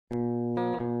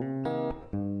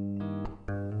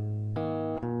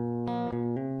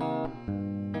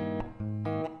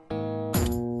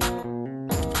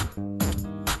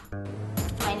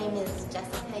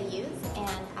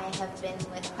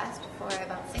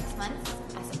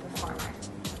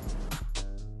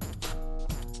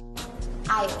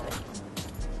eye-opening.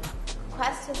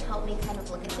 Quest has helped me kind of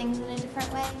look at things in a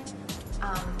different way.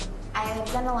 I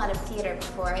have done a lot of theater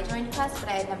before I joined Quest, but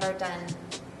I had never done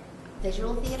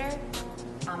visual theater.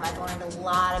 I've learned a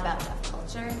lot about deaf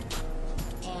culture,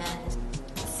 and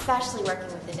especially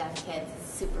working with the deaf kids is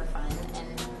super fun and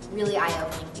really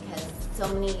eye-opening because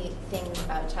so many things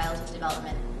about childhood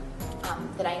development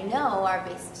that I know are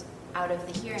based out of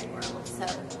the hearing world. So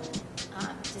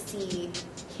to see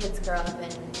kids grow up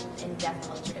in deaf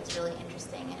culture is really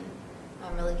interesting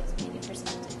and really gives me a new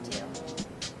perspective too.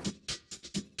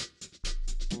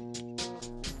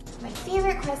 My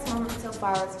favorite Quest moment so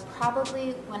far was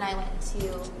probably when I went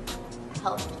to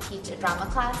help teach a drama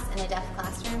class in a deaf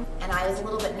classroom, and I was a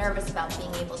little bit nervous about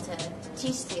being able to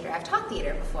teach theater. I've taught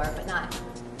theater before, but not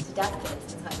to deaf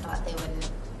kids, and so I thought they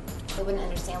wouldn't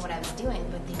understand what I was doing,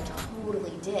 but they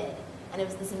totally did. And it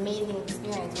was this amazing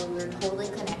experience where we were totally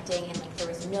connecting, and like there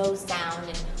was no sound,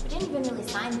 and we didn't even really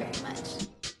sign very much.